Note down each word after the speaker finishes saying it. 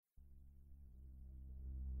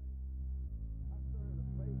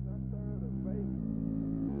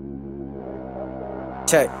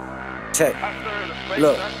Check.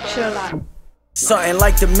 Look. Sherlock. Something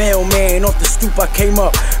like the mailman, off the stoop I came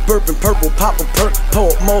up. Burping purple, pop a perk,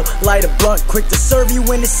 pull up more, light a blunt. Quick to serve you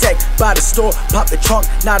in the sec, by the store, pop the trunk.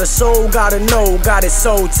 Not a soul, gotta know, got it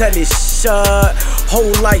so, tell it shut.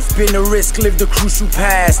 Whole life been a risk, lived a crucial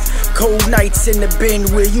past. Cold nights in the bin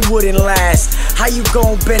where you wouldn't last. How you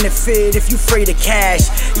gon' benefit if you afraid of cash?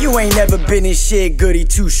 You ain't never been in shit, goody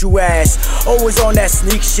two-shoe ass. Always on that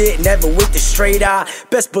sneak shit, never with the straight eye.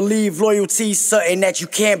 Best believe loyalty's something that you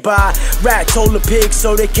can't buy. Rat told the pig,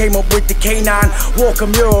 so they came up with the canine. Walk a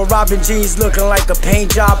mural, robbing jeans, looking like a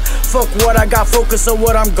paint job. Fuck what I got, focus on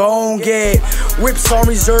what I'm gon' get. Whips on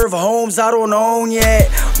reserve, homes I don't own yet.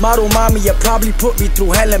 Model mommy, you probably put me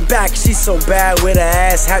through hell and back. She's so bad with her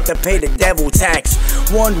ass, had to pay the devil tax.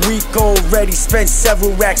 1 week already, spent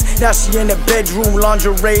several racks. Now she in the bedroom,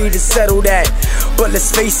 lingerie to settle that. But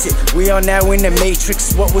let's face it, we are now in the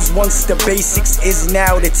matrix. What was once the basics is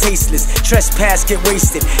now the tasteless. Trespass, get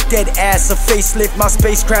wasted, dead ass a facelift. My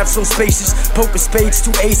spacecraft so spacious, poker spades,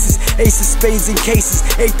 2 aces. Aces, spades in cases,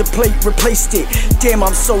 ate the plate, replaced it. Damn,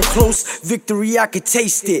 I'm so close, victory I could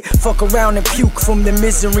taste it. Fuck around and puke from the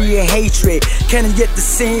misery and hatred. Can I get the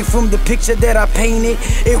scene from the picture that I painted?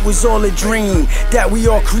 It was all a dream that we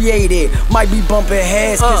all created. Might be bumping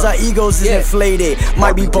heads cause our egos is inflated.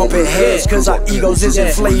 Might be bumping heads cause our egos is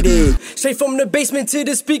inflated. Straight from the basement to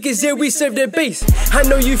the speakers, yeah, we serve the bass. I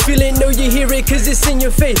know you feel it, know you hear it, cause it's in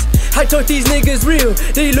your face. I thought these niggas real,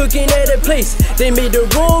 they looking at a place. They made the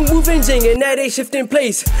wrong move and jing, and now they shifting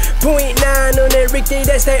place. 0.9 on that Richter,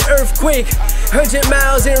 that's that earthquake. 100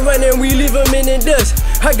 miles and running, we leave them in the dust.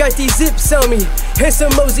 I got these zips on me, and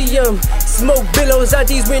some mausoleum. Smoke billows out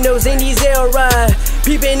these windows, and these air ride.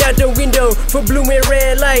 Peeping out the window for blue and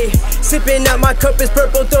red light. Sipping out my cup is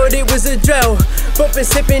purple, thought it was a drought. Bumpin'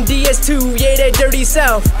 sippin' DS2, yeah, that dirty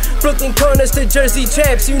south. Brooklyn corners to Jersey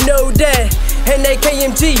traps, you know that. And that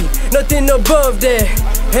KMG, nothing above that.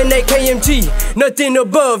 And that KMG, nothing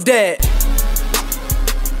above that.